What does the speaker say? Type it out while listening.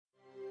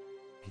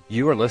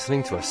You are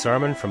listening to a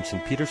sermon from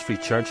St. Peter's Free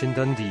Church in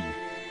Dundee,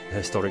 the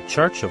historic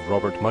church of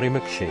Robert Murray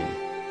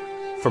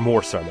McCheyne. For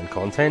more sermon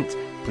content,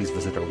 please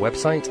visit our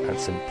website at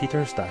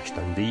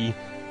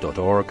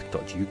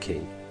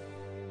stpeters-dundee.org.uk.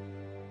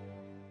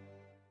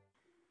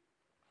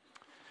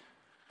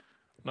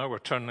 Now we're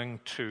turning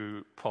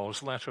to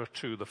Paul's letter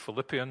to the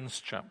Philippians,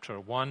 chapter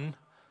 1.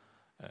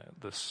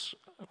 This,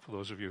 for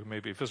those of you who may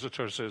be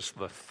visitors, is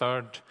the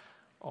third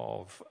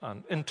of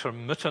an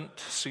intermittent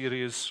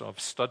series of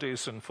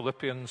studies in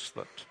Philippians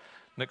that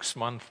next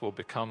month will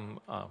become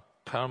a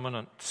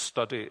permanent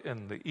study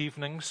in the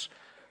evenings.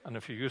 And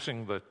if you're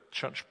using the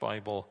Church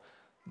Bible,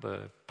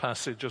 the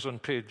passage is on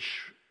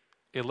page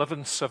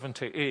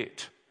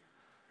 1178.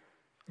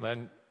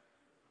 Then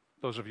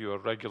those of you who are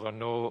regular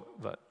know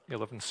that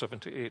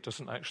 1178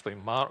 isn't actually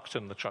marked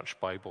in the Church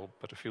Bible,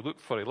 but if you look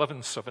for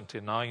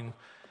 1179,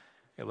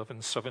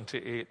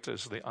 1178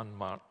 is the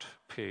unmarked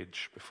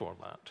page before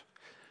that.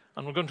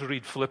 And we're going to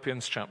read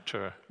Philippians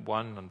chapter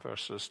 1 and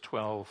verses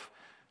 12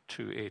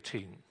 to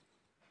 18.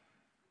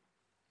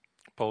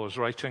 Paul is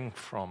writing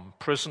from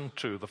prison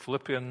to the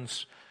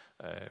Philippians,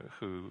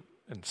 who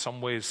in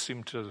some ways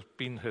seem to have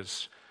been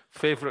his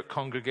favorite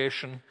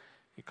congregation.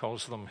 He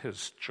calls them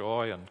his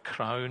joy and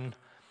crown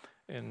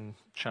in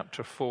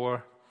chapter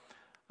 4,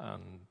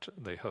 and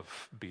they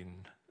have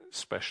been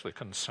especially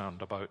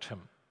concerned about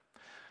him.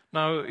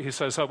 Now, he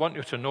says, I want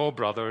you to know,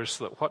 brothers,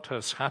 that what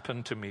has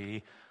happened to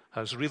me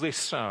has really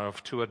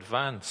served to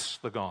advance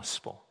the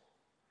gospel.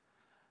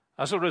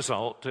 As a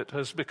result, it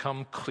has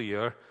become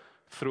clear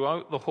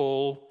throughout the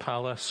whole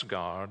palace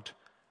guard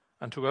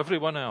and to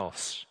everyone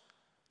else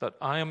that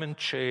I am in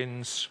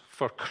chains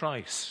for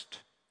Christ.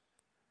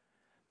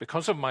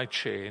 Because of my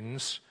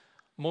chains,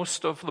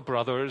 most of the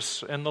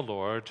brothers in the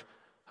Lord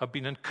have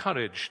been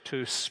encouraged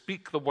to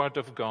speak the word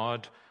of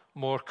God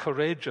more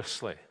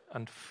courageously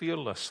and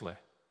fearlessly.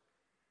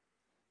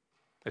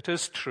 It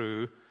is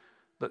true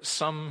that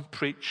some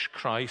preach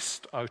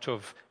Christ out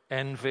of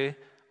envy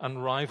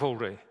and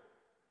rivalry,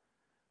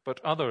 but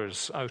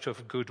others out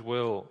of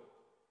goodwill.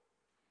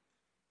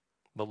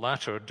 The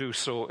latter do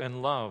so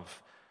in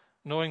love,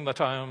 knowing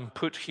that I am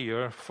put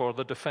here for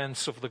the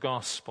defense of the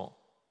gospel.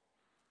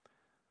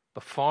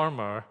 The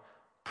former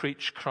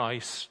preach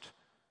Christ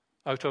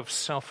out of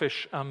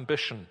selfish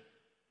ambition,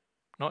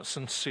 not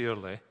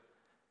sincerely,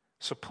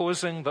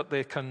 supposing that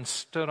they can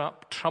stir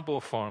up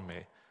trouble for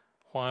me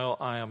while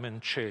I am in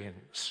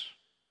chains.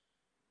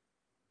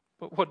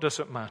 But what does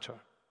it matter?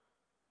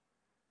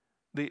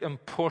 The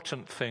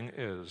important thing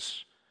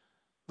is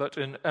that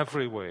in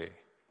every way,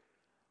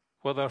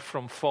 whether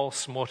from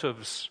false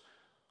motives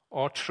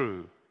or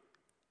true,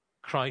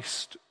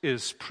 Christ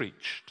is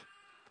preached,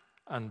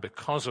 and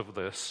because of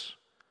this,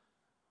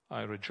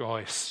 I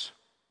rejoice.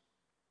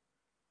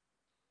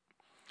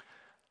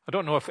 I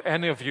don't know if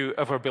any of you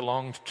ever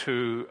belonged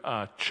to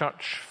a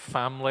church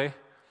family,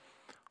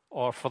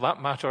 or for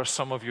that matter,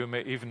 some of you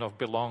may even have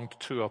belonged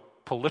to a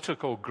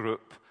political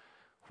group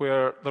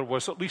where there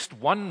was at least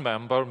one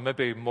member,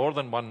 maybe more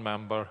than one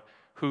member,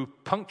 who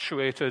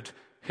punctuated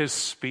his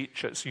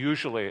speech, it's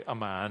usually a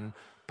man,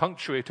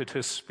 punctuated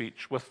his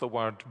speech with the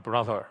word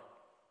brother.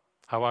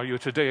 How are you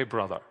today,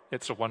 brother?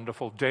 It's a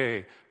wonderful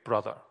day,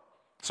 brother.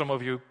 Some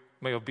of you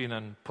may have been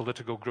in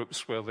political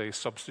groups where they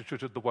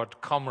substituted the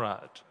word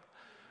comrade,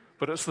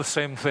 but it's the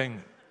same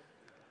thing.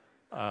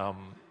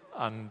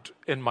 And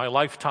in my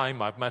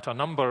lifetime, I've met a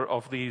number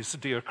of these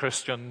dear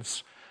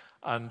Christians,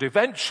 and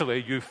eventually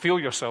you feel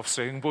yourself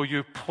saying, will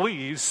you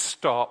please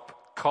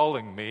stop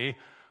calling me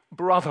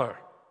brother?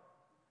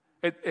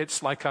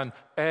 It's like an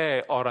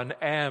A or an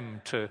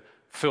M to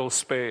fill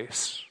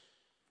space.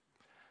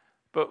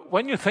 But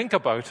when you think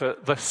about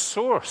it, the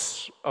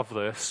source of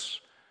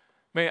this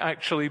may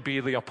actually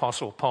be the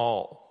Apostle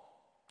Paul.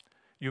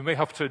 You may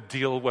have to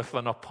deal with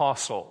an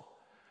apostle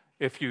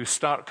if you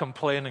start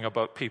complaining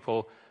about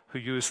people who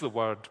use the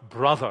word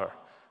brother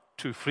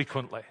too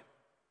frequently.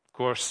 Of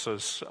course,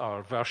 as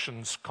our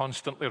versions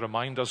constantly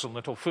remind us in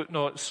little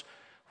footnotes,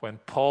 when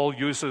Paul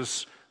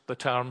uses the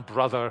term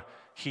brother,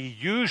 he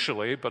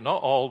usually, but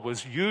not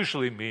always,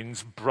 usually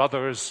means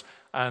brothers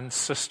and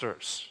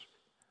sisters,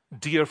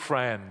 dear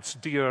friends,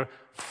 dear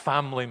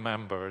family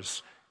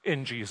members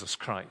in Jesus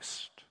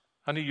Christ.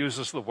 And he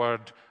uses the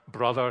word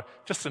brother,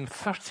 just in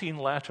 13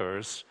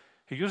 letters,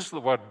 he uses the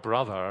word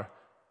brother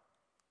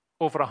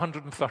over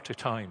 130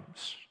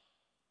 times.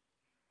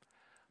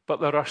 But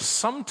there are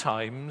some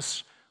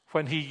times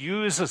when he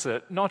uses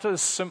it not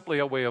as simply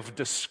a way of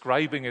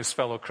describing his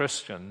fellow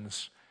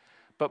Christians,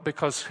 but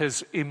because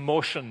his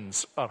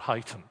emotions are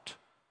heightened.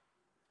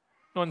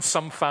 Now, in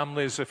some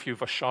families, if you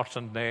have a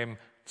shortened name,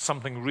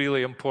 something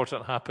really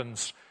important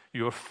happens,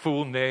 your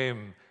full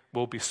name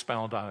will be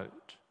spelled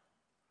out.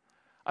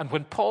 And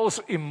when Paul's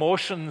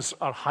emotions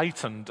are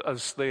heightened,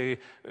 as they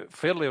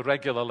fairly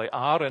regularly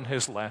are in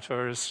his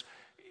letters,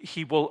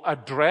 he will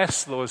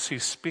address those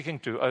he's speaking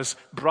to as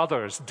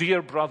brothers,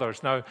 dear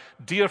brothers. Now,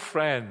 dear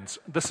friends,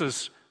 this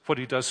is what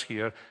he does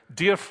here.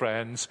 Dear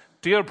friends,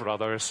 dear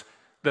brothers,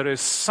 there is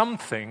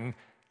something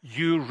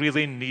you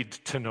really need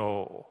to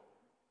know.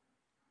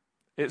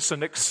 It's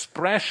an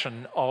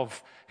expression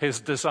of his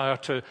desire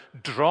to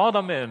draw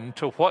them in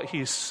to what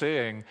he's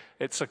saying.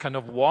 It's a kind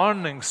of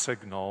warning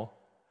signal.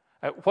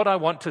 What I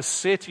want to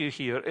say to you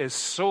here is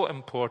so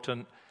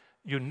important.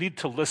 You need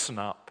to listen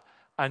up,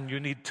 and you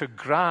need to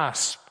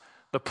grasp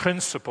the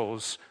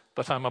principles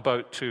that I'm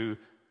about to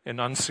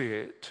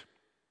enunciate.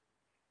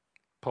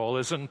 Paul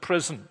is in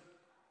prison,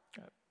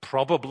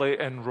 probably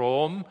in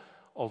Rome,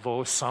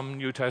 although some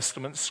New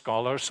Testament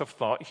scholars have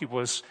thought he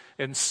was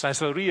in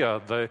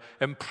Caesarea, the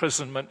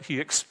imprisonment he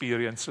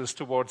experiences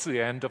towards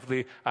the end of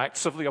the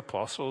Acts of the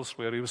Apostles,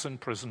 where he was in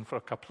prison for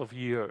a couple of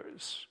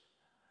years.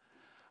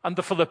 And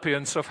the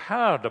Philippians have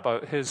heard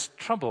about his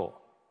trouble,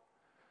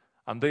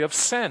 and they have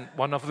sent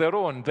one of their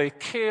own. They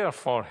care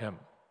for him.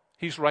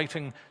 He's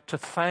writing to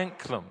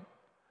thank them.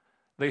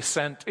 They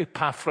sent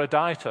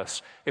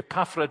Epaphroditus.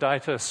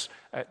 Epaphroditus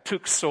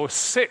took so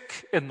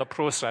sick in the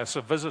process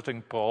of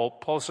visiting Paul,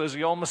 Paul says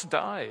he almost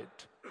died.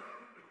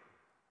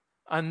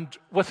 And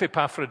with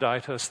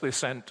Epaphroditus, they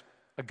sent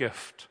a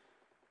gift.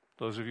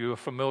 Those of you who are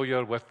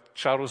familiar with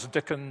Charles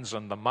Dickens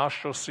and the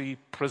Marshalsea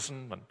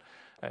prison and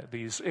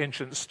these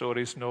ancient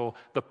stories know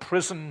the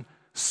prison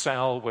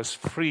cell was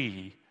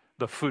free,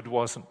 the food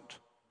wasn't.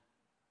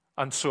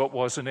 And so it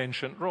was in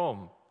ancient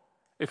Rome.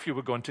 If you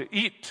were going to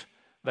eat,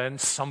 then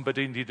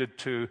somebody needed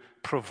to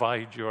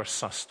provide your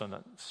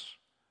sustenance.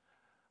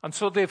 And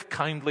so they've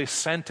kindly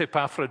sent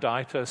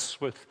Epaphroditus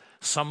with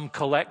some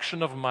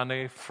collection of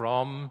money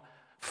from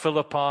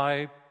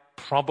Philippi,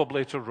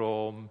 probably to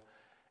Rome,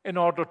 in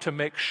order to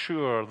make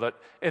sure that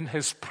in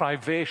his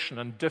privation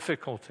and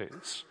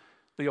difficulties,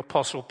 the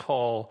Apostle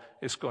Paul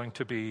is going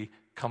to be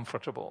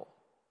comfortable.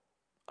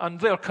 And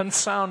they're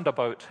concerned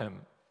about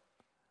him.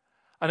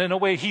 And in a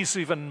way, he's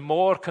even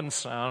more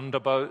concerned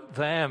about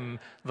them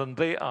than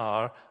they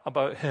are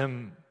about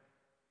him.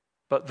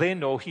 But they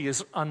know he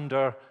is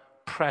under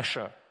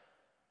pressure.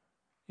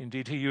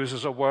 Indeed, he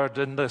uses a word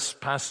in this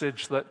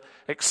passage that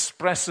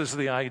expresses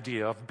the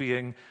idea of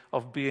being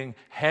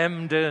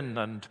hemmed in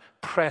and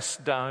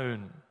pressed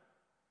down.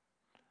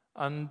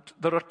 And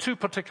there are two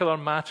particular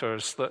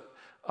matters that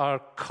are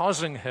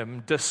causing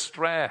him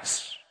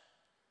distress.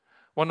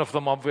 One of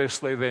them,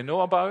 obviously, they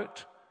know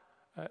about.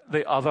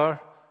 The other,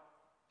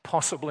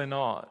 possibly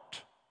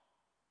not.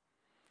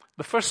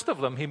 The first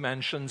of them he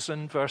mentions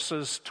in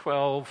verses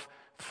 12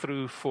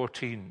 through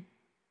 14.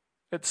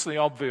 It's the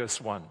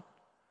obvious one,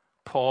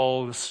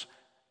 Paul's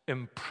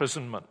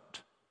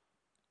imprisonment.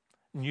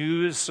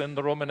 News in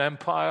the Roman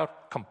Empire,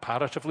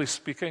 comparatively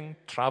speaking,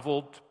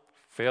 traveled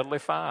fairly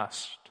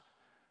fast.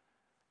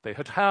 They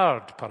had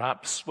heard,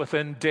 perhaps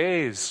within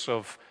days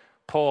of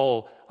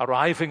Paul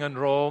arriving in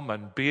Rome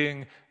and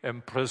being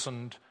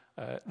imprisoned,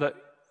 that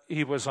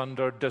he was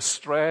under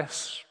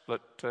distress,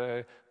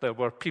 that there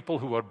were people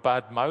who were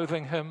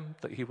bad-mouthing him,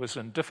 that he was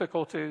in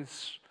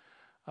difficulties.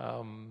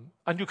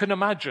 And you can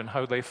imagine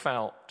how they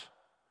felt.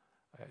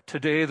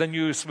 Today the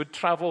news would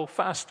travel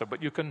faster,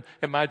 but you can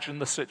imagine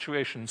the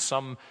situation.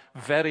 Some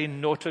very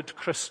noted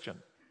Christian,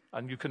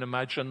 and you can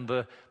imagine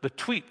the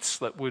tweets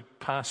that would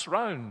pass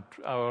round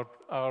our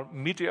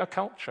media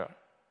culture.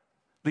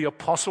 The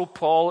Apostle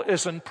Paul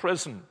is in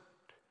prison.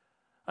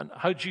 And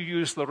how do you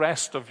use the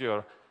rest of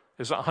your,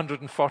 is it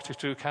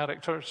 142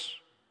 characters?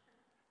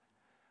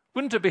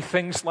 Wouldn't it be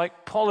things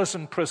like, Paul is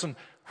in prison,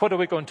 what are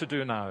we going to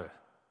do now?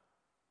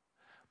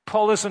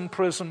 Paul is in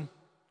prison,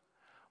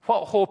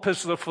 what hope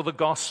is there for the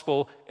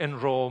gospel in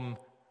Rome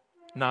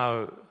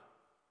now?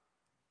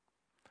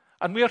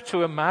 And we are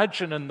to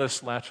imagine in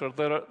this letter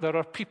there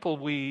are people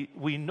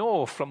we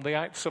know from the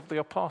Acts of the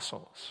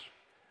Apostles.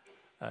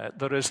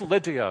 There is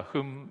Lydia,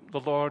 whom the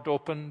Lord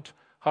opened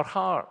her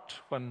heart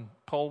when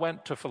Paul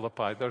went to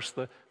Philippi. There's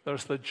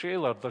the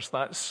jailer. There's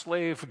that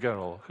slave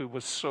girl who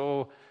was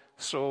so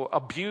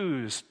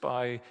abused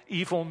by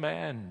evil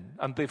men,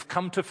 and they've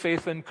come to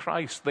faith in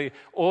Christ. They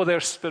owe their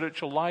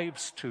spiritual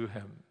lives to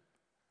him.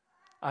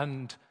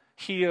 And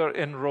here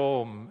in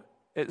Rome,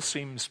 it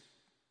seems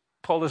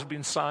Paul has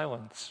been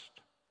silenced.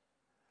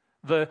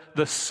 The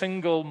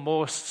single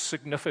most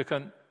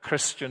significant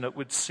Christian, it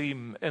would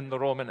seem, in the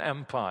Roman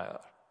Empire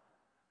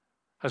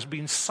has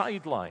been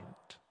sidelined.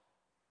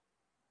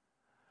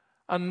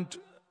 And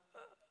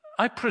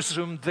I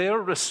presume their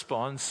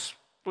response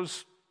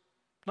was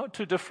not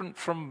too different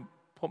from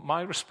what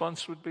my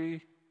response would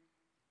be.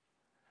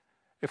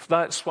 If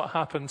that's what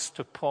happens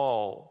to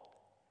Paul,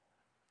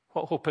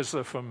 what hope is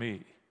there for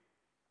me?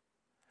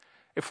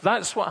 If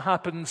that's what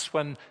happens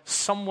when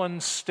someone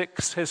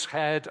sticks his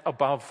head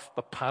above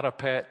the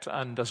parapet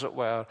and, as it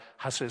were,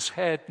 has his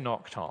head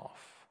knocked off.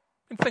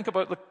 And think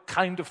about the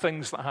kind of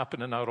things that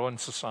happen in our own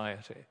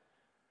society.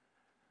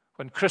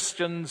 When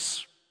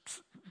Christians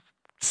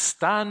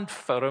stand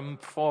firm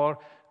for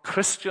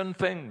Christian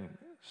things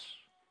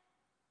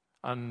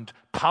and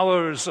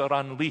powers are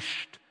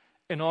unleashed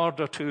in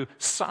order to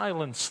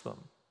silence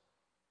them.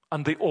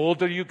 And the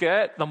older you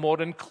get, the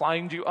more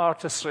inclined you are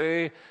to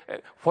say,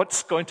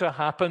 what's going to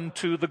happen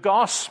to the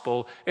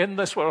gospel in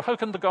this world? How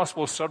can the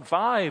gospel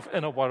survive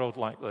in a world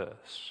like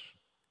this?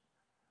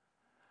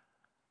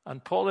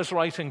 And Paul is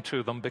writing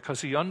to them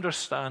because he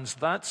understands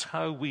that's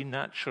how we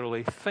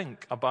naturally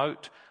think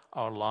about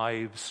our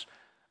lives.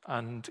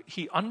 And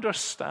he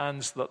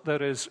understands that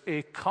there is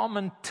a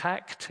common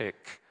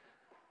tactic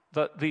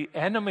that the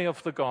enemy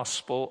of the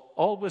gospel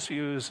always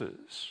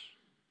uses.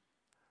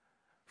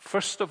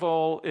 First of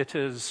all, it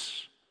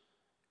is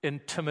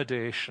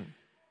intimidation,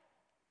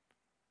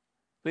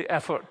 the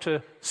effort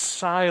to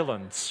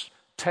silence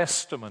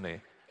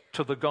testimony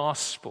to the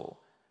gospel.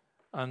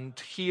 And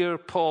here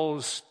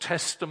Paul's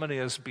testimony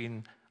has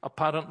been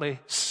apparently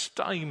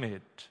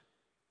stymied.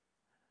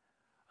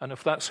 And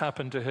if that's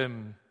happened to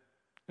him,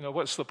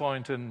 what's the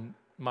point in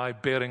my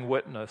bearing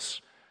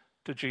witness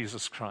to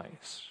Jesus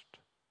Christ?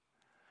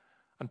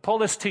 And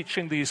Paul is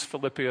teaching these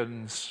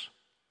Philippians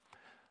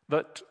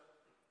that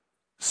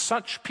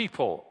such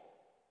people,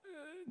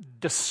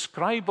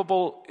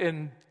 describable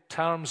in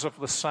terms of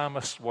the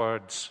psalmist's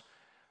words,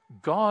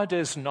 God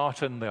is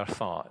not in their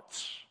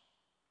thoughts.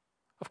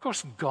 Of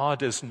course,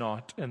 God is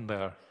not in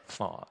their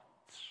thoughts.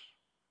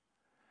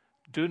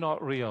 Do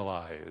not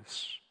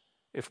realize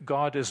if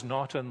God is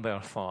not in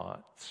their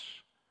thoughts,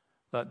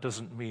 that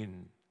doesn't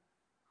mean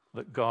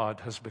that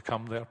God has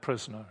become their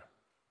prisoner.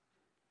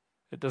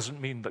 It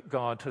doesn't mean that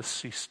God has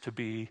ceased to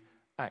be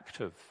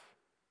active.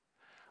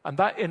 And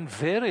that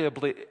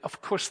invariably,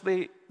 of course,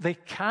 they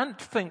can't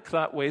think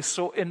that way,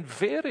 so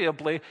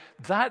invariably,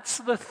 that's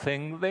the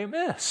thing they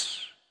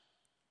miss.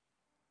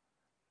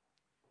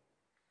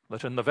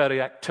 That in the very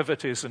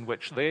activities in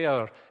which they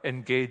are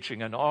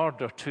engaging in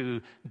order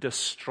to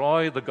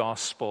destroy the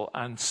gospel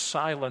and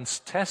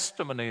silence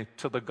testimony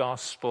to the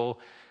gospel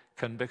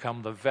can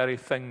become the very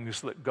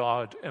things that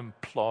God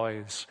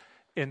employs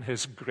in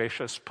his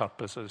gracious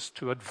purposes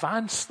to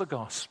advance the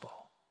gospel.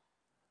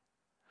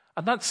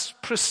 And that's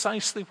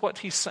precisely what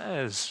he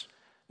says.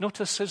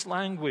 Notice his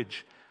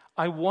language.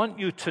 I want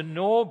you to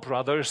know,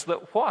 brothers,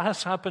 that what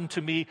has happened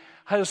to me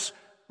has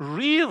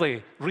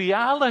really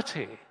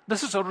reality.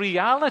 This is a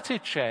reality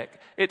check.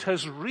 It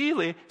has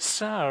really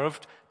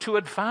served to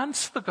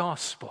advance the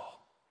gospel.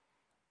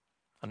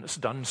 And it's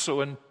done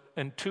so in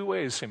two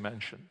ways, he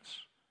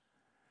mentions.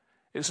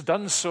 It's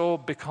done so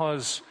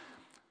because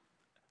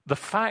the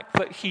fact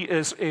that he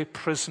is a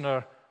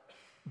prisoner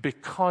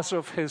because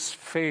of his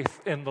faith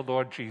in the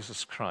Lord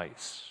Jesus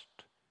Christ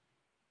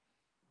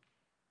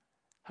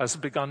has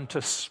begun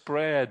to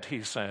spread,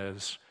 he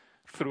says,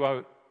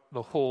 throughout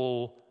the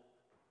whole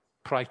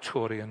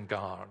Praetorian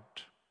Guard.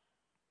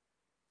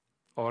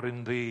 Or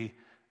in the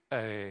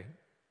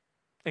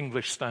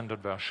English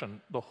Standard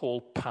Version, the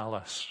whole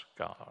Palace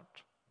Guard.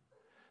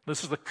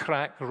 This is the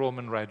crack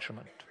Roman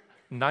regiment.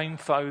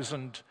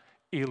 9,000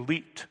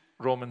 elite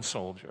Roman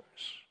soldiers.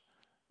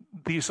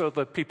 These are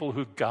the people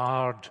who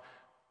guard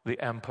the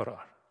emperor.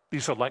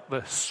 These are like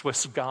the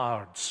Swiss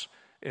guards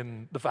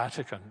in the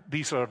Vatican.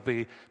 These are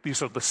the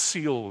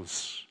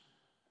SEALs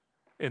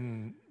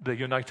in the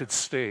United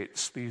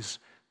States. These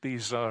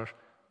are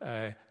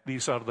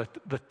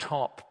the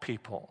top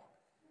people.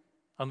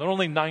 And there are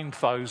only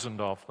 9,000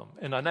 of them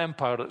in an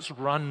empire that's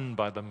run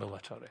by the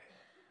military.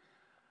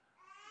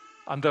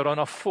 And they're on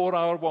a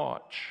 4-hour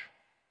watch.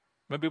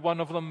 Maybe one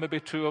of them, maybe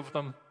two of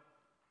them.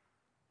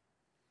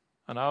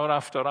 And hour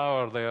after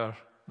hour,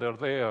 they're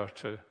there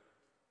to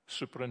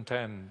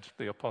superintend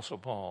the Apostle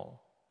Paul.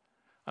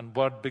 And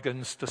word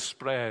begins to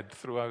spread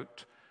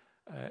throughout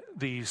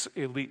these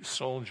elite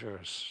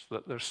soldiers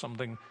that there's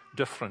something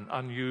different,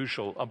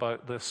 unusual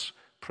about this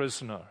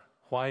prisoner.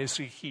 Why is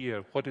he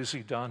here? What has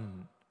he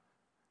done?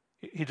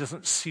 He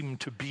doesn't seem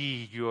to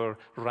be your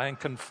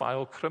rank and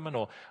file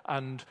criminal.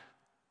 And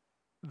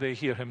they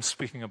hear him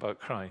speaking about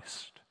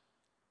Christ.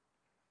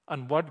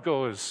 And word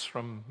goes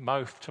from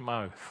mouth to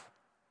mouth.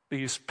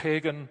 These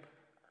pagan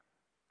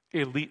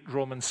elite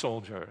Roman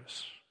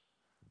soldiers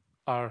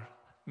are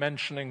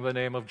mentioning the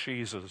name of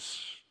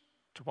Jesus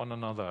to one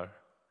another.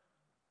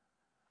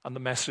 And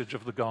the message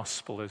of the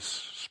gospel is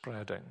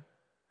spreading.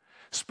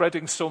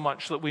 Spreading so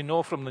much that we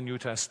know from the New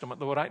Testament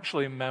there were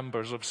actually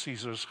members of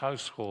Caesar's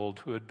household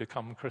who had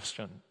become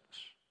Christians.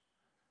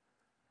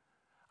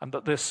 And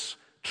that this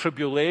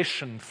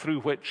tribulation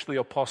through which the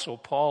Apostle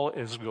Paul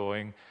is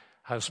going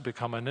has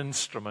become an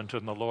instrument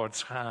in the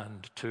Lord's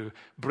hand to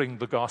bring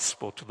the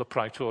gospel to the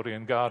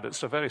Praetorian Guard.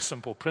 It's a very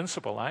simple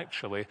principle,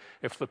 actually.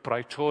 If the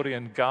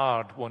Praetorian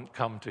Guard won't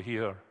come to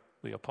hear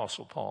the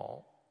Apostle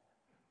Paul,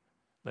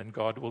 then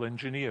God will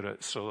engineer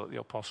it so that the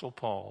Apostle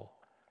Paul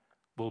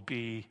will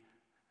be...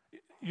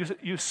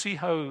 You see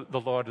how the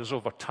Lord has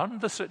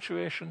overturned the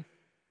situation?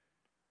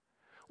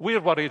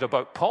 We're worried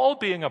about Paul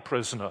being a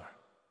prisoner.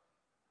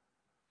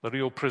 The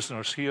real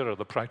prisoners here are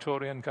the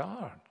Praetorian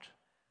Guard.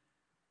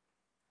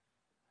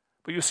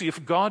 But you see,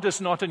 if God is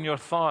not in your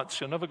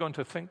thoughts, you're never going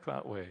to think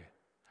that way.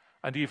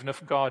 And even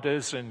if God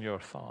is in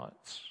your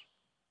thoughts,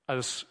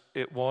 as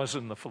it was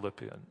in the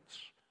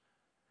Philippians,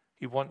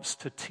 he wants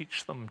to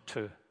teach them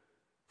to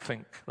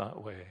think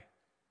that way.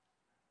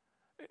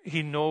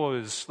 He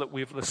knows that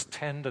we have this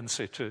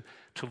tendency to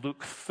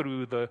look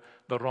through the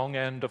wrong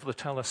end of the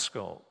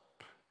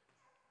telescope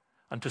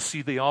and to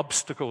see the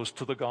obstacles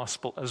to the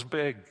gospel as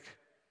big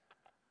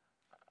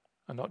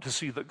and not to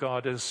see that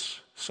God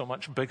is so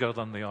much bigger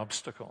than the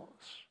obstacles,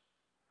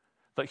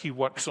 that he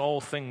works all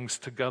things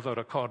together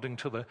according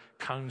to the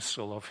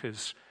counsel of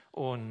his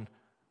own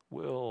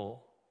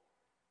will.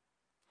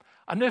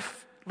 And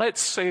if,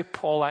 let's say,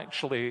 Paul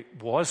actually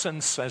was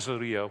in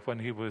Caesarea when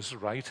he was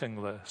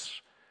writing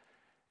this,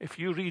 if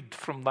you read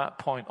from that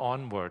point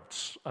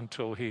onwards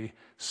until he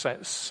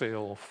sets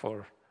sail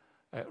for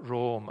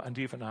Rome and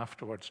even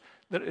afterwards,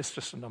 there is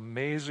just an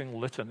amazing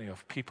litany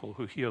of people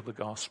who hear the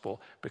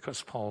gospel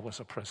because Paul was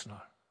a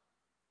prisoner.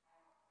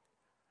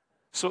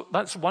 So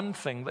that's one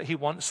thing that he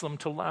wants them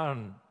to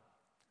learn,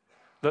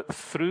 that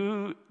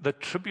through the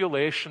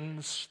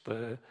tribulations,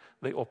 the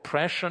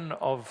oppression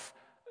of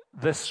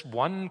this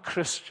one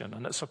Christian,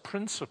 and it's a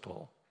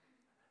principle,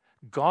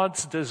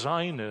 God's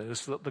design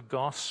is that the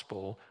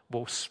gospel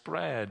will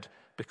spread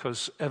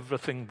because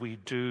everything we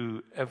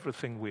do,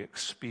 everything we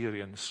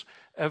experience,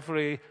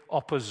 every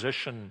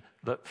opposition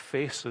that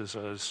faces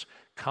us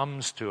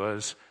comes to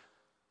us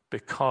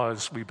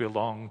because we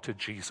belong to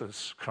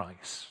Jesus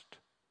Christ.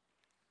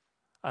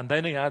 And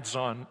then he adds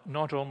on,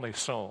 not only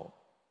so,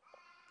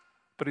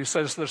 but he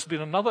says there's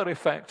been another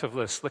effect of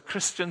this. The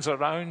Christians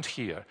around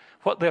here,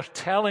 what they're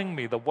telling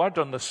me, the word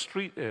on the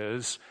street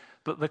is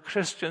that the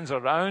Christians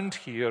around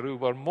here who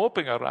were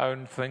moping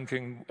around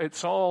thinking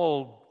it's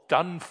all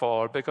done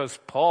for because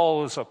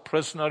Paul is a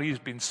prisoner, he's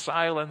been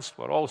silenced,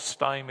 we're all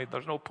stymied,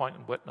 there's no point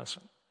in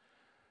witnessing.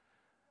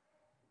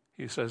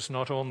 He says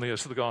not only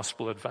is the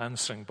gospel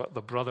advancing, but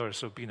the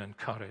brothers have been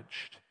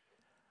encouraged.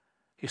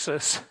 He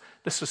says,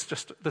 this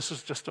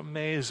is just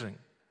amazing.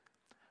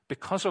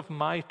 Because of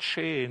my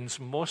chains,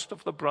 most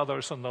of the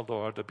brothers in the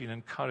Lord have been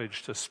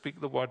encouraged to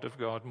speak the word of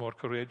God more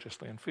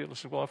courageously and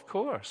fearlessly. Well, of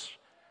course.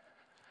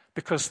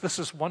 Because this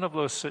is one of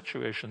those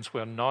situations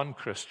where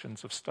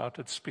non-Christians have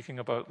started speaking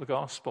about the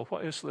gospel.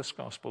 What is this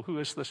gospel? Who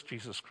is this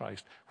Jesus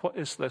Christ? What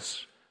is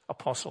this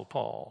Apostle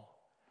Paul?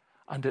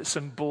 And it's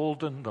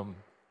emboldened them.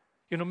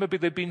 You know, maybe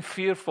they've been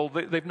fearful.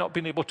 They've not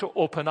been able to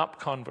open up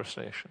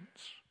conversations.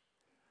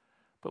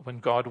 But when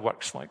God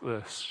works like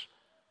this,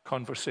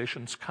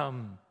 conversations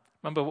come.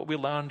 Remember what we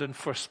learned in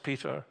 1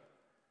 Peter?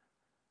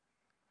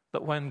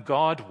 That when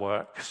God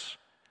works,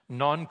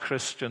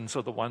 non-Christians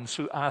are the ones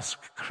who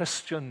ask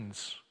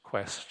Christians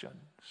questions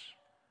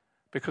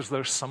because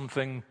there's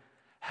something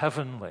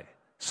heavenly,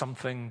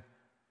 something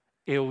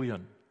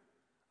alien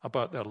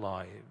about their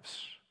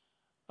lives.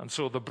 And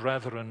so the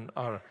brethren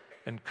are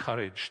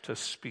encouraged to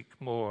speak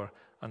more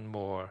and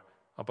more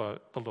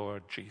about the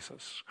Lord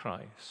Jesus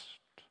Christ.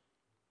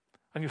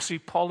 And you see,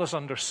 Paul has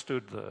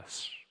understood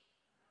this,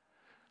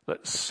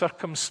 that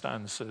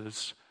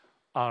circumstances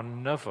are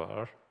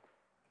never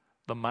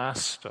the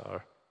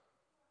master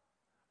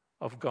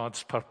of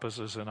God's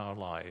purposes in our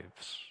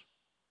lives.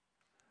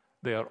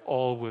 They are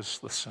always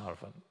the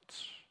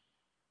servants.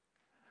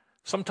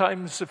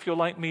 Sometimes, if you're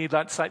like me,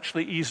 that's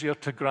actually easier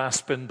to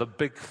grasp in the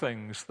big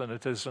things than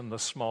it is in the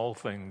small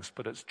things,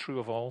 but it's true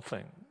of all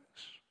things.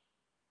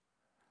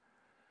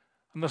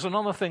 And there's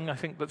another thing I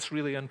think that's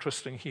really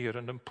interesting here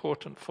and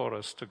important for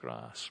us to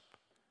grasp.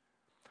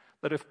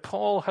 That if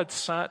Paul had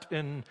sat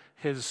in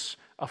his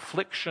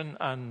affliction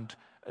and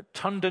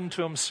turned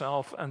into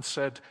himself and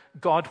said,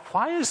 God,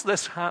 why is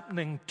this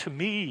happening to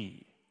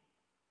me?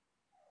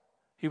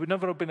 He would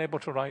never have been able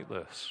to write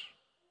this.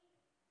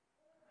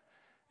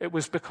 It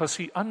was because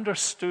he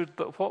understood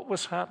that what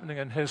was happening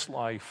in his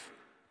life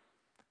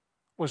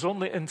was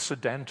only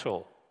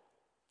incidental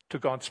to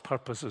God's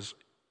purposes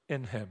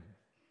in him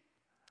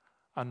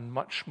and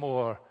much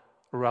more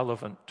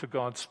relevant to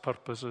God's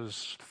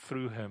purposes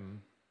through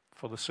him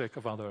for the sake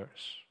of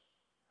others.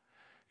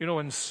 You know,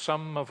 in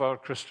some of our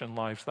Christian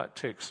lives, that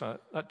takes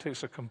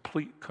a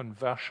complete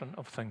conversion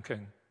of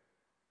thinking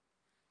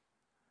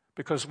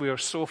because we are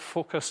so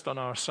focused on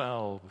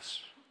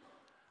ourselves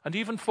and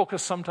even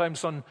focused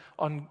sometimes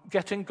on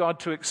getting God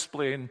to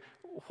explain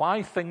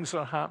why things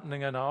are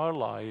happening in our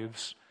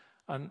lives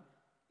and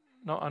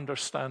not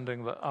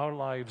understanding that our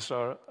lives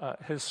are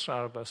at his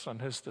service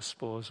and his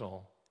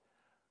disposal.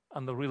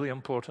 And the really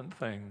important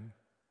thing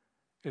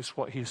is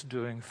what he's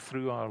doing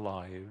through our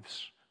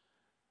lives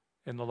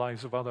in the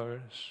lives of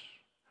others.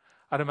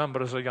 I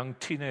remember as a young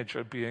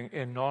teenager being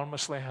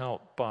enormously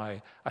helped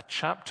by a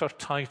chapter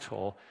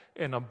title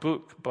in a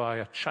book by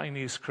a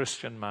Chinese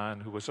Christian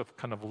man who was of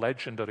kind of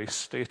legendary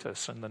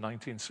status in the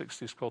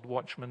 1960s called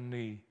Watchman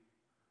Nee.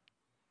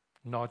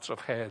 Nods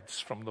of heads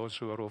from those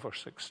who are over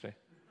 60.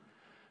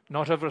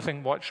 Not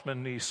everything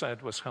Watchman Nee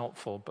said was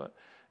helpful, but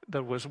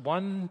there was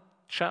one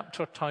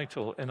chapter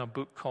title in a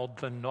book called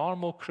The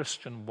Normal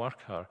Christian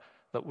Worker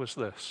that was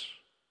this: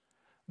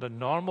 the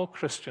normal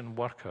Christian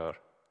worker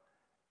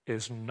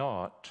is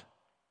not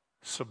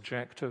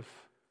subjective.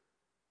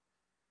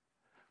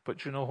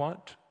 But you know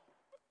what?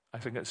 I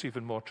think it's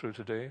even more true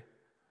today.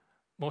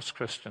 Most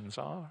Christians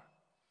are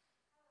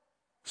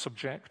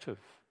subjective,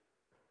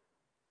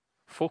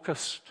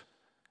 focused.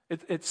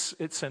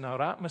 It's in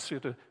our atmosphere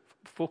to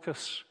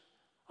focus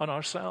on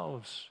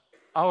ourselves.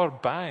 Our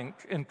bank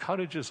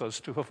encourages us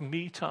to have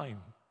me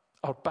time.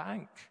 Our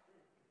bank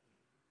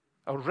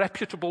a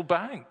reputable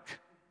bank.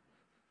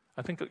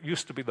 I think it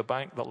used to be the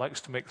bank that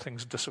likes to make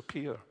things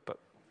disappear,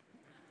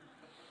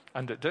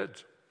 and it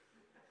did.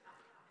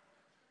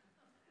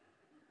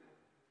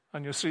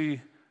 And you see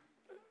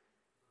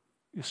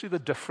the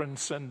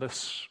difference in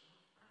this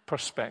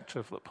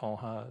perspective that Paul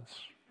has.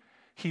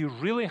 He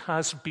really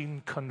has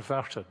been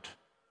converted.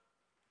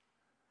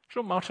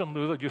 You know, Martin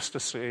Luther used to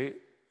say,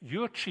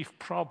 your chief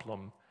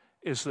problem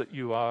is that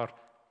you are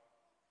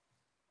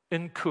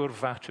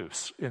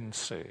incurvatus in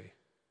se,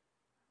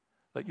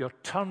 that you're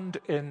turned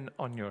in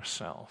on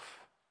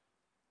yourself.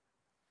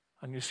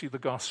 And you see the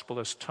gospel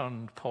has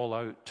turned Paul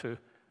out to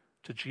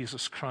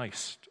Jesus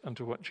Christ and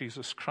to what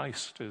Jesus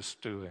Christ is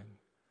doing.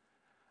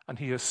 And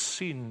he has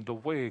seen the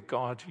way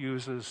God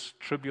uses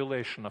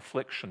tribulation,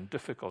 affliction,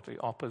 difficulty,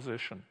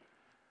 opposition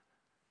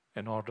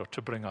in order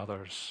to bring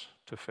others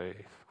to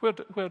faith.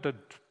 Where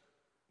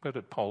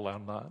did Paul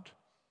learn that?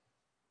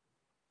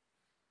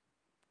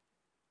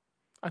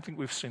 I think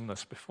we've seen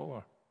this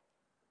before.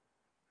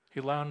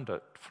 He learned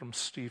it from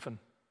Stephen,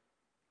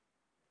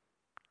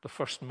 the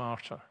first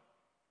martyr,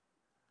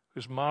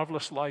 whose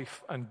marvelous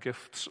life and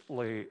gifts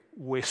lay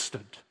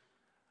wasted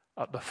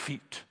at the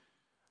feet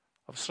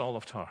of Saul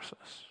of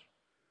Tarsus.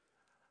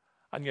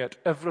 And yet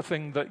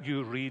everything that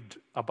you read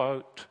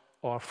about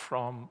or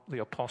from the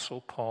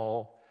Apostle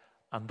Paul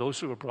and those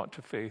who were brought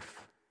to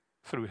faith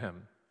through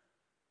him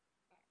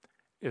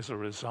is a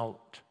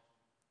result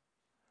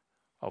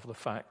of the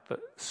fact that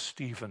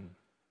Stephen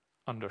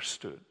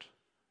understood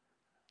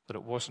that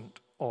it wasn't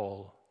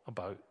all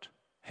about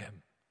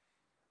him.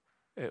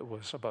 It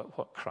was about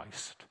what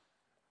Christ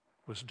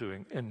was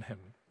doing in him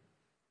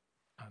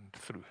and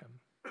through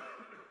him.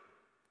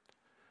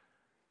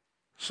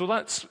 So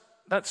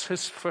that's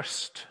his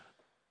first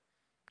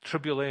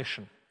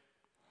tribulation.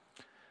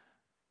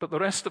 But the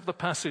rest of the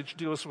passage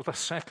deals with a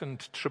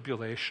second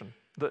tribulation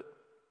that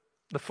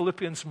the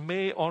Philippians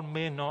may or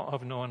may not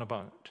have known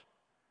about.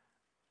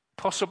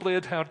 Possibly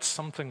had heard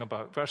something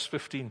about. Verse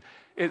 15,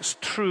 it's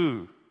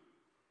true.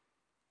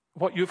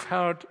 What you've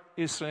heard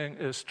is saying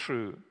is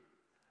true.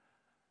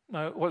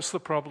 Now, what's the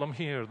problem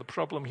here? The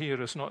problem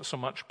here is not so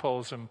much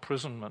Paul's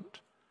imprisonment.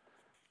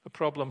 The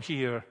problem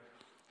here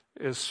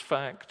is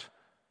fact,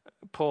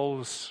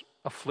 Paul's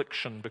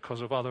affliction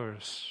because of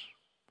others.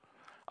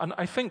 And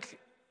I think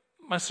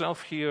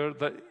myself here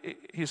that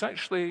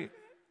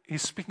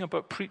he's speaking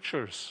about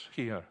preachers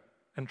here,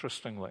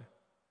 interestingly.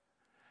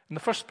 In the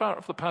first part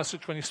of the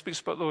passage, when he speaks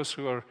about those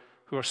who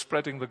are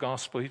spreading the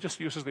gospel, he just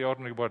uses the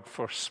ordinary word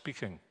for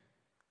speaking.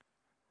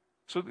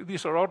 So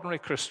these are ordinary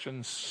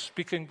Christians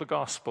speaking the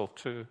gospel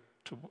to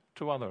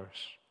others.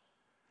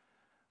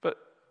 But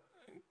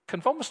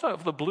kind of almost out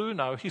of the blue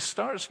now, he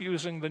starts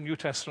using the New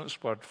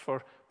Testament's word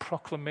for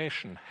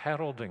proclamation,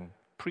 heralding,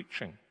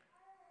 preaching.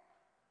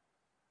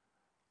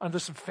 And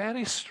this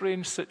very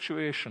strange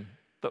situation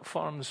that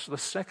forms the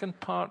second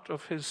part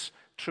of his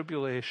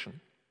tribulation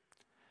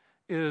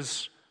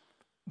is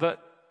that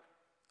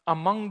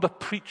among the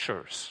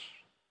preachers,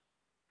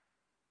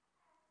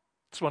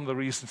 it's one of the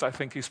reasons I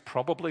think he's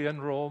probably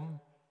in Rome,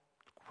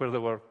 where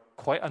there were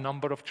quite a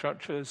number of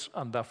churches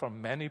and therefore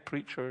many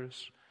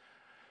preachers.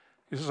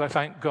 He says, I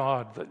thank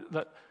God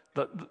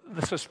that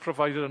this has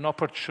provided an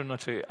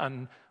opportunity,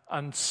 and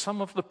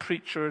some of the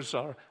preachers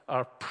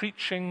are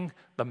preaching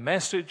the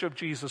message of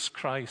Jesus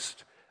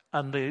Christ,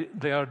 and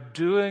they are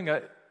doing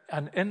it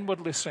and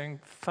inwardly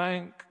saying,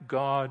 thank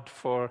God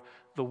for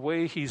the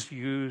way he's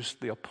used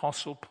the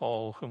Apostle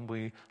Paul, whom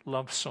we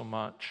love so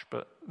much.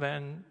 But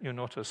then you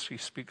notice he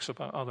speaks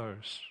about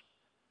others.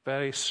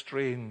 Very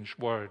strange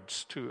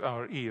words to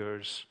our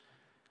ears.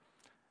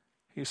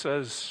 He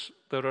says,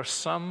 there are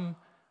some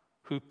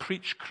who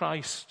preach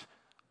Christ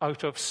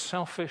out of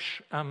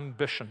selfish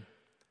ambition,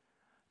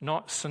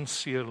 not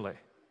sincerely,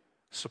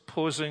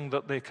 supposing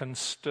that they can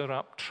stir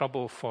up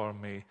trouble for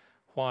me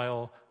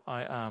while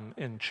I am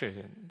in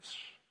chains.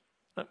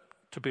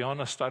 To be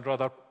honest, I'd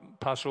rather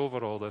pass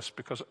over all this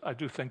because I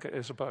do think it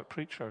is about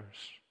preachers.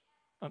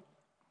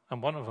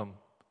 I'm one of them.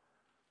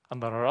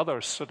 And there are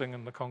others sitting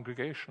in the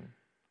congregation.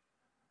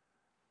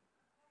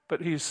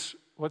 But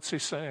what's he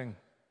saying?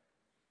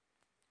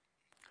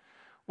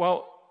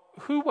 Well,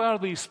 who were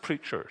these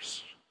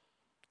preachers?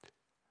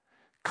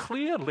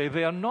 Clearly,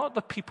 they are not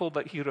the people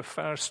that he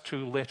refers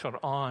to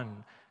later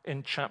on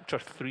in chapter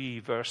 3,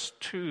 verse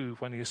 2,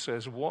 when he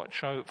says,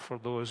 watch out for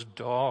those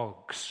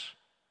dogs,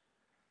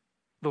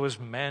 those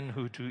men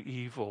who do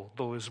evil,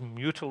 those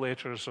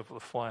mutilators of the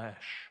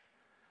flesh,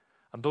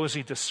 and those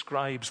he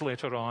describes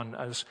later on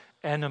as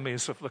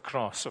enemies of the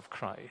cross of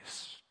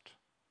Christ.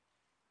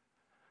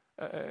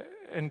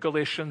 In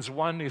Galatians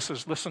 1, he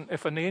says, listen,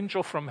 if an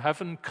angel from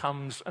heaven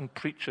comes and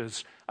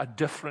preaches a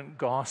different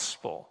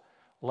gospel,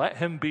 let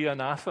him be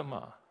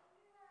anathema.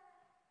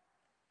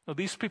 Now,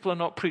 these people are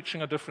not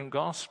preaching a different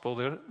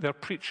gospel. They're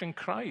preaching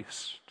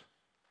Christ.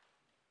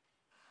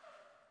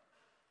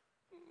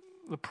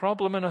 The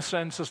problem, in a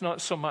sense, is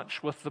not so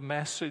much with the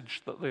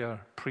message that they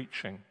are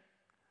preaching,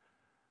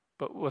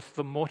 but with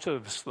the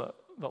motives that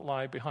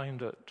lie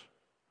behind it.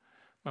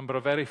 Remember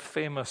a very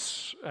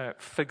famous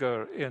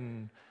figure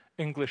in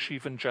English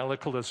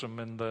evangelicalism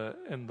in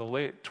the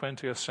late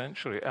 20th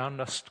century,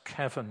 Ernest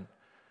Kevin,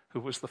 who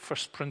was the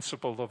first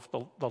principal of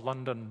the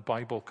London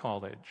Bible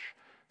College,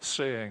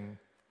 saying,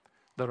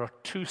 there are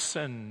two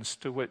sins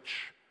to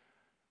which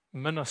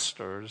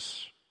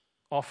ministers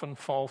often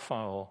fall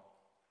foul.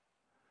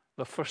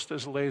 The first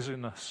is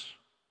laziness.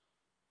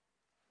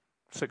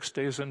 6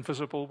 days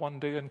invisible, 1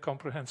 day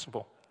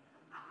incomprehensible.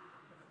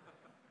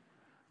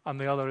 And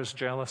the other is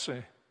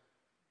jealousy.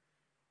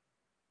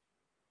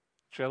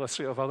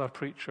 Jealousy of other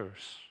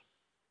preachers.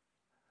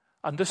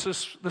 And this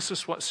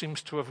is what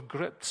seems to have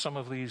gripped some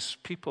of these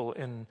people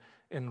in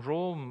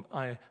Rome,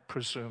 I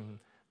presume.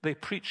 They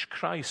preach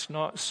Christ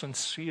not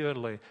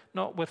sincerely,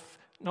 not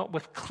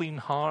with clean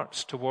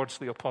hearts towards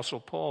the Apostle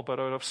Paul, but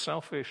out of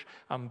selfish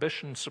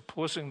ambition,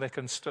 supposing they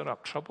can stir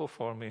up trouble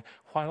for me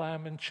while I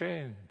am in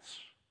chains.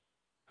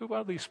 Who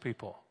are these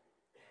people?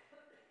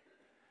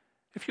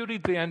 If you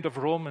read the end of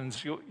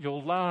Romans,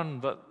 you'll learn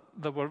that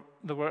there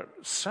were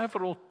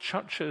several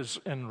churches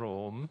in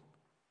Rome,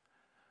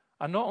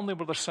 and not only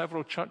were there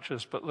several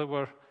churches, but there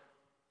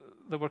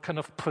were kind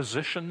of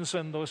positions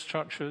in those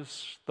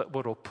churches that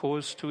were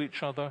opposed to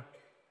each other.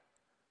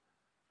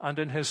 And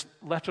in his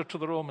letter to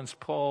the Romans,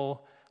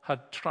 Paul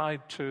had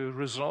tried to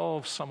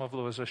resolve some of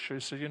those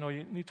issues. So, you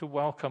need to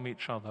welcome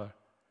each other.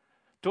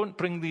 Don't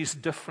bring these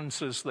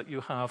differences that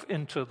you have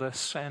into the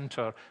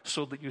center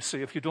so that you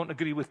say, if you don't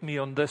agree with me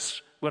on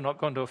this, we're not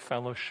going to have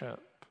fellowship.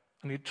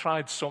 And he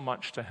tried so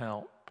much to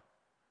help.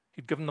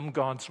 He'd given them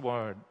God's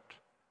word.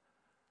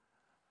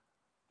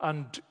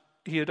 And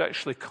he had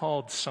actually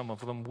called some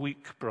of them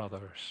weak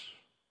brothers.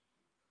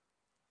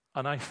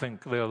 And I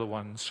think they're the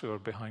ones who are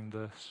behind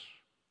this.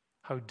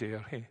 How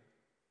dare he?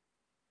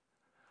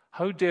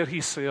 How dare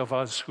he say of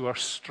us who are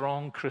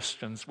strong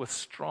Christians with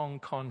strong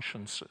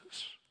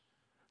consciences?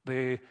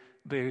 They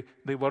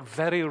were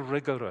very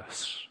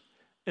rigorous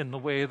in the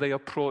way they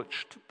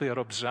approached their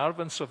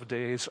observance of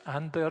days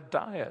and their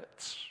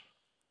diets.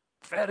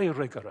 Very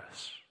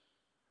rigorous.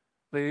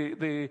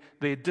 They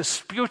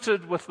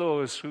disputed with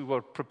those who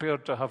were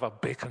prepared to have a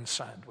bacon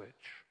sandwich.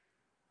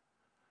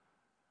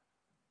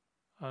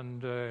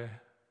 And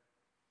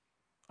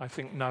I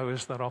think now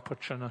is their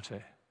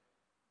opportunity.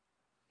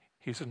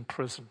 He's in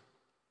prison.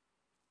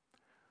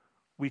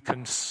 We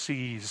can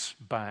seize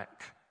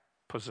back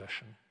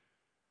possession.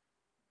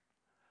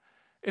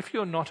 If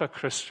you're not a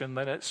Christian,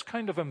 then it's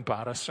kind of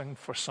embarrassing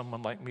for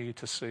someone like me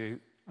to say,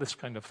 this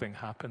kind of thing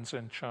happens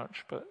in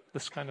church, but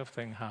this kind of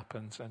thing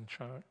happens in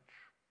church.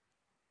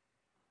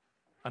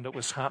 And it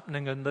was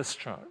happening in this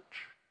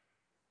church.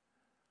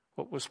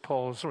 What was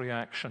Paul's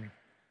reaction?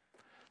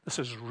 This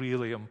is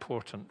really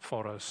important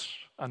for us.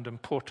 And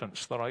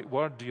important's the right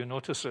word. Do you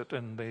notice it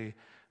in the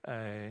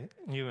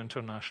New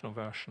International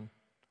Version?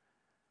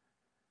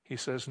 He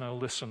says, now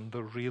listen,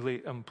 the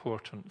really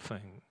important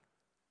thing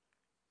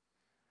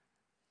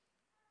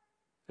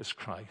is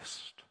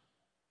Christ.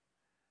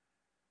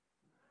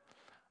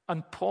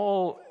 And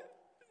Paul,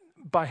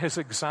 by his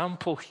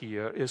example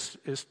here, is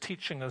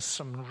teaching us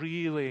some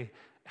really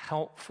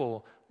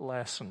helpful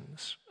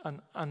lessons.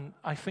 And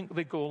I think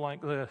they go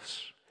like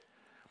this.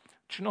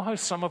 Do you know how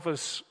some of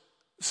us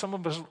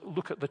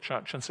look at the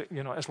church and say,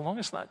 as long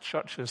as that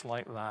church is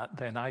like that,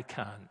 then I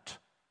can't,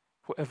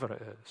 whatever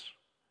it is.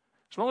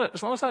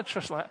 As long as that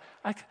church is like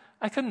that,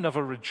 I can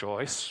never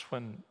rejoice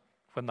when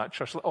that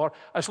church, or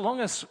as long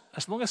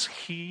as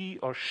he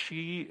or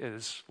she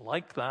is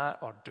like that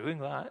or doing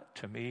that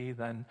to me,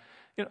 then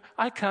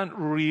I can't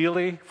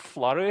really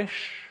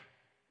flourish.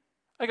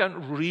 I can't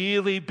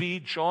really be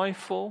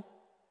joyful.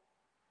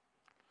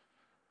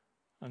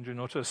 And you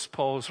notice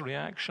Paul's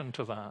reaction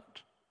to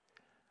that.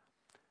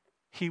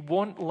 He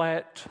won't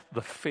let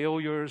the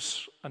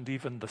failures and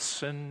even the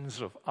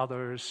sins of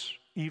others,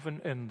 even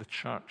in the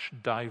church,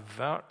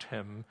 divert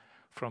him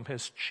from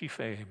his chief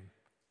aim,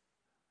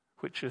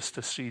 which is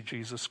to see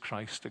Jesus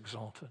Christ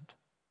exalted.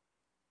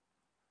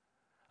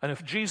 And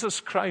if Jesus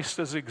Christ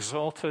is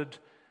exalted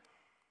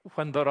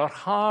when there are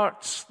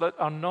hearts that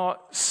are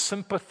not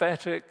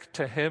sympathetic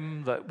to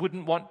him, that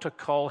wouldn't want to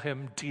call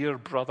him dear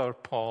brother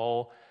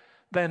Paul,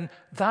 then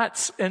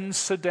that's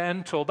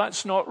incidental.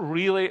 That's not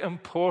really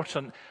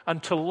important.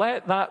 And to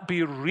let that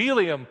be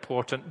really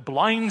important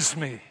blinds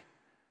me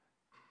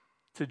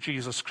to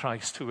Jesus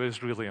Christ, who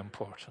is really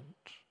important.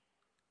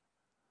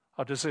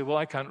 Or to say, well,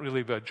 I can't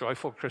really be a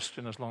joyful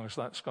Christian as long as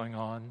that's going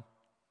on.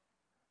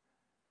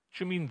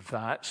 Do you mean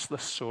that's the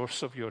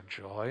source of your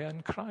joy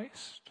in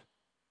Christ?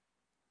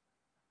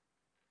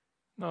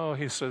 No,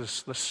 he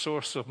says, the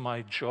source of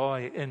my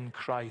joy in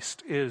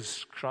Christ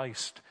is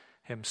Christ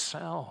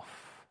himself.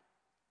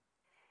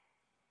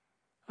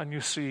 And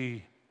you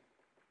see,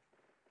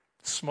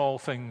 small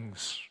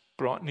things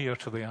brought near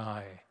to the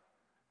eye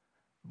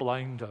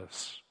blind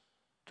us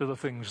to the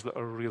things that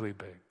are really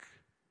big.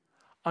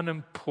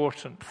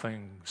 Unimportant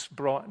things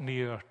brought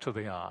near to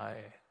the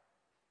eye.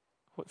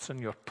 What's in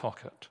your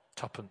pocket?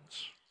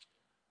 Tuppence.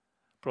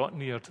 Brought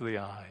near to the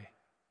eye.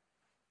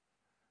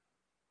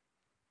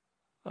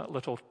 That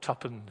little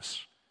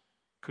tuppence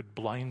could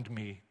blind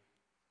me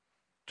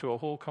to a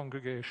whole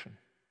congregation,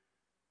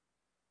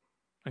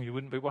 and you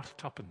wouldn't be worth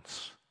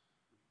tuppence.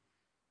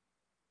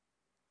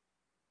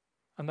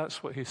 And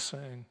that's what he's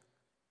saying.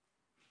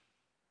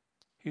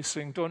 He's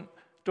saying,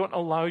 don't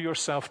allow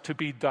yourself to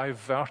be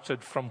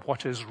diverted from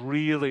what is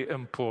really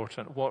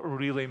important, what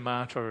really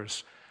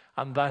matters,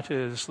 and that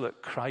is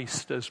that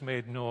Christ is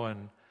made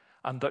known,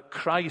 and that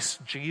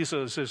Christ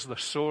Jesus is the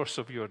source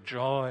of your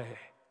joy.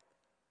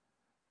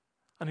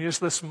 And he has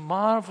this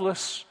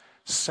marvelous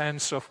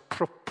sense of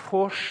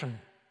proportion,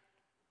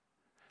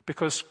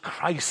 because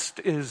Christ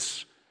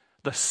is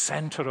the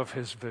center of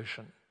his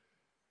vision.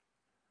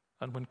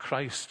 And when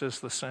Christ is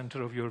the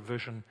center of your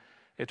vision,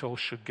 it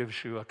also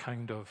gives you a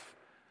kind of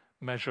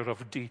measure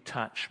of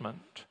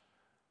detachment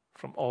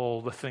from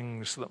all the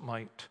things that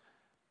might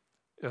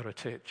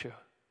irritate you.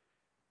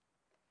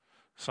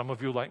 Some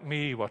of you, like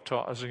me, were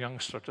taught as a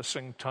youngster to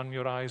sing, "Turn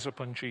your eyes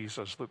upon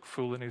Jesus, look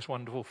full in his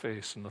wonderful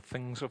face, and the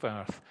things of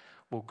earth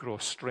will grow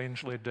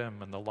strangely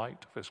dim in the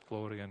light of his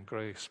glory and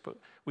grace." But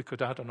we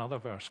could add another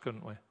verse,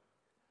 couldn't we?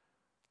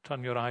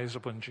 Turn your eyes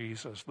upon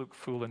Jesus, look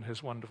full in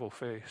his wonderful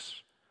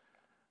face,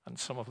 and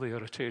some of the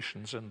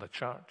irritations in the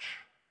church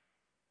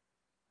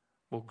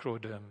will grow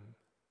dim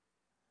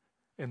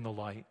in the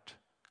light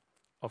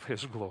of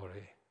his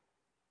glory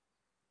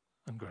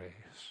and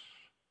grace.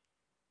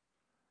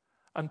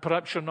 And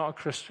perhaps you're not a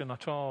Christian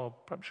at all.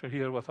 Perhaps you're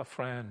here with a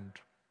friend.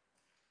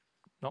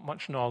 Not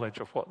much knowledge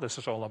of what this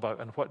is all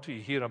about. And what do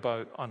you hear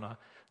about on a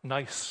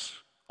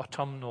nice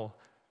autumnal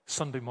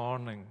Sunday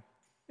morning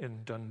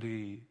in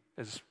Dundee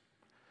is,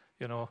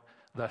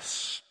 the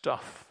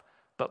stuff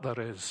that there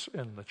is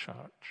in the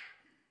church.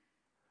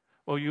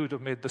 Well, you would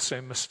have made the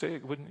same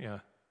mistake, wouldn't you?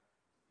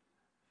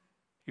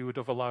 You would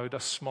have allowed a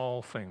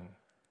small thing,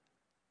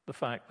 the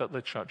fact that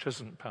the church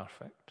isn't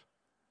perfect,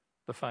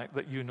 the fact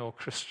that you know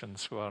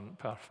Christians who aren't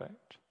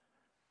perfect.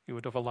 You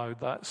would have allowed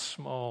that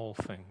small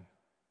thing,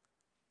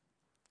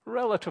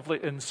 relatively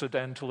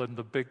incidental in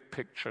the big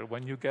picture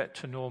when you get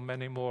to know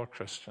many more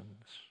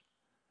Christians,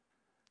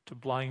 to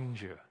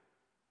blind you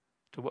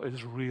to what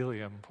is really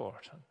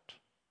important.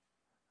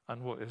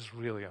 And what is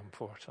really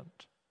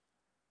important,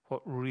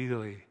 what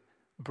really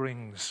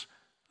brings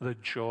the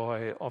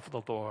joy of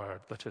the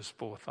Lord that is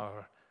both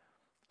our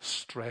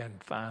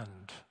strength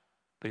and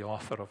the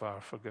author of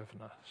our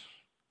forgiveness,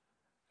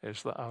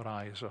 is that our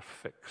eyes are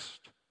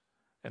fixed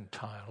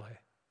entirely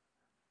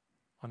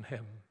on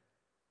him,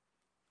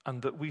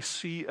 and that we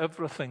see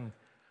everything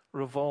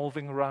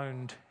revolving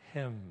around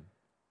him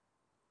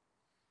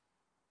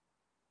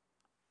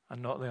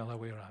and not the other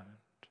way around.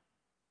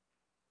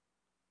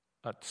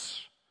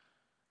 That's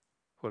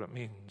what it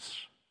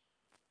means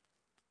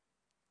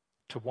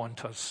to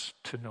want us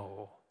to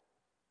know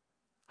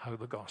how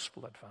the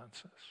gospel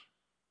advances.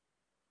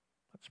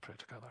 Let's pray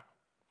together.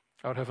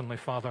 Our Heavenly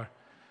Father,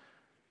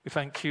 we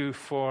thank you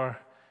for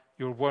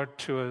your word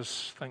to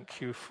us.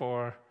 Thank you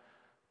for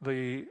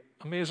the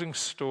amazing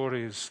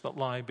stories that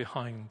lie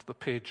behind the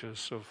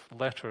pages of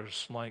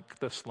letters like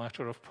this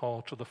letter of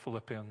Paul to the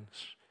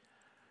Philippians.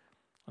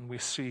 And we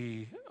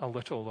see a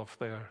little of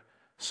their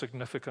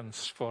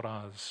significance for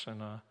us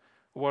in a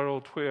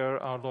world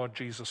where our Lord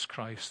Jesus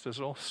Christ is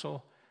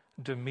also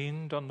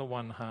demeaned on the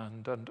one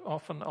hand, and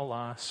often,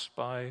 alas,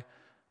 by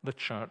the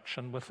church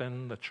and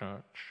within the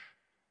church,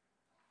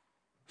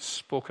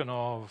 spoken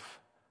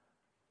of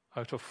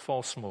out of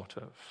false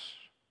motives.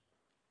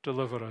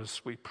 Deliver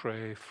us, we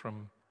pray,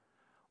 from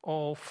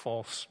all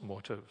false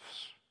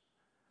motives.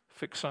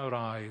 Fix our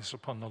eyes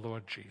upon the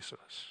Lord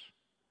Jesus.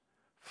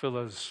 Fill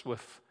us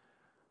with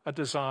a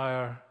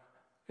desire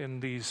in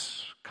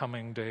these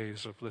coming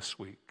days of this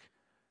week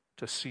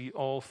to see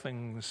all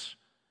things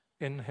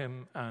in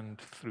him and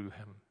through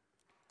him,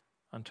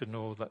 and to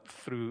know that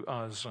through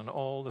us and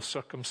all the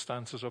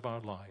circumstances of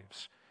our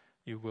lives,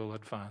 you will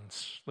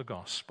advance the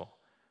gospel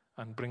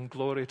and bring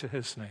glory to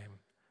his name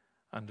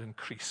and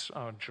increase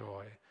our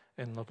joy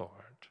in the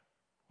Lord.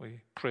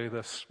 We pray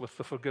this with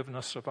the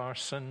forgiveness of our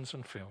sins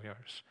and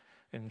failures.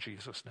 In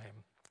Jesus'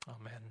 name,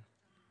 amen.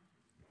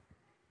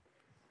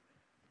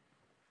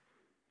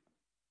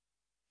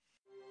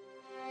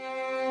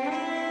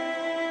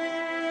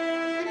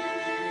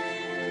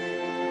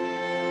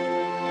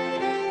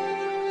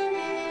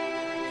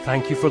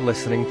 Thank you for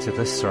listening to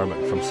this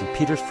sermon from St.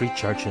 Peter's Free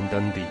Church in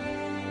Dundee.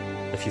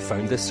 If you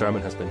found this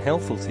sermon has been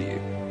helpful to you,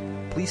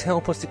 please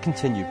help us to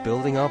continue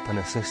building up and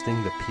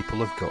assisting the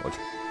people of God.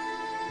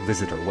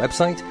 Visit our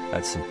website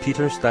at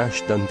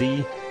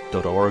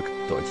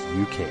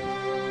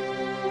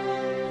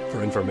stpeters-dundee.org.uk.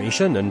 For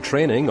information and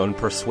training on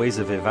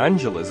persuasive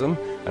evangelism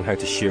and how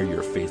to share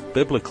your faith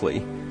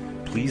biblically,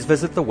 please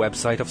visit the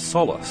website of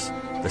Solas,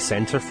 the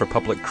Centre for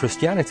Public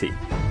Christianity,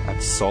 at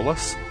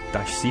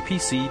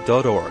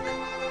solas-cpc.org.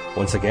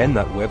 Once again,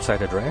 that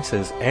website address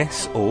is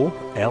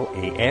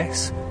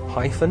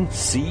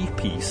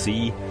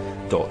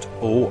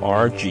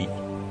solas-cpc.org.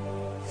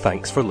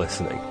 Thanks for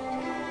listening.